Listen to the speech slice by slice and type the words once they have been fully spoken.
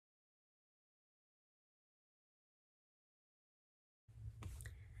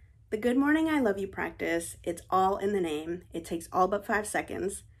The Good Morning I Love You practice, it's all in the name. It takes all but 5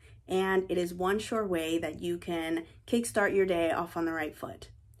 seconds, and it is one sure way that you can kickstart your day off on the right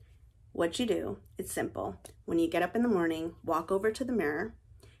foot. What you do, it's simple. When you get up in the morning, walk over to the mirror,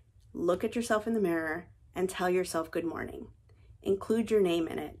 look at yourself in the mirror, and tell yourself good morning. Include your name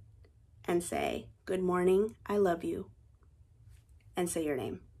in it and say, "Good morning, I love you," and say your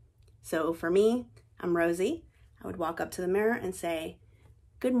name. So for me, I'm Rosie. I would walk up to the mirror and say,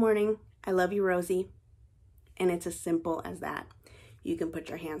 "Good morning, I love you, Rosie." And it's as simple as that. You can put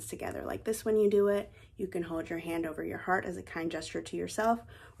your hands together like this when you do it. You can hold your hand over your heart as a kind gesture to yourself,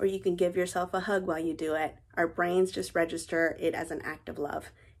 or you can give yourself a hug while you do it. Our brains just register it as an act of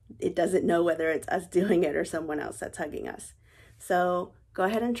love. It doesn't know whether it's us doing it or someone else that's hugging us. So go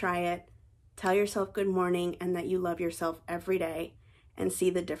ahead and try it. Tell yourself good morning and that you love yourself every day, and see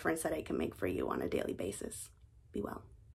the difference that it can make for you on a daily basis. Be well.